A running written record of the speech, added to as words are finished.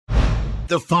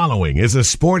The following is a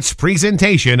sports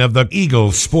presentation of the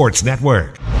Eagles Sports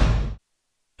Network.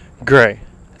 Gray,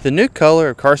 the new color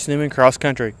of Carson-Newman cross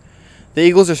country. The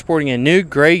Eagles are sporting a new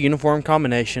gray uniform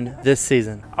combination this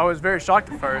season. I was very shocked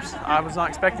at first. I was not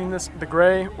expecting the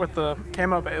gray with the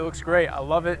camo, but it looks great. I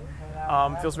love it.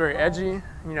 Feels very edgy.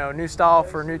 New style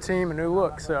for a new team, a new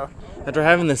look. So, after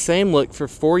having the same look for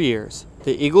 4 years,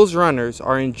 the Eagles runners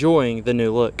are enjoying the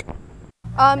new look.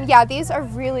 Yeah, these are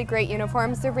really great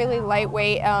uniforms. They're really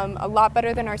lightweight, a lot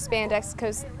better than our spandex,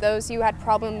 because those who had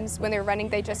problems when they were running,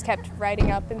 they just kept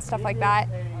riding up and stuff like that.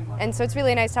 And so it's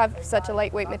really nice to have such a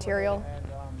lightweight material.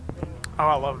 Oh,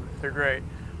 I love them. They're great.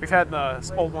 We've had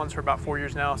the old ones for about 4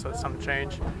 years now, so it's time to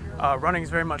change. Running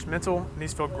is very much mental.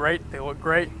 These feel great. They look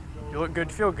great. You look good,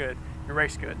 you feel good. You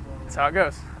race good. That's how it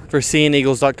goes. For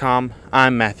CNEagles.com,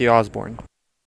 I'm Matthew Osborne.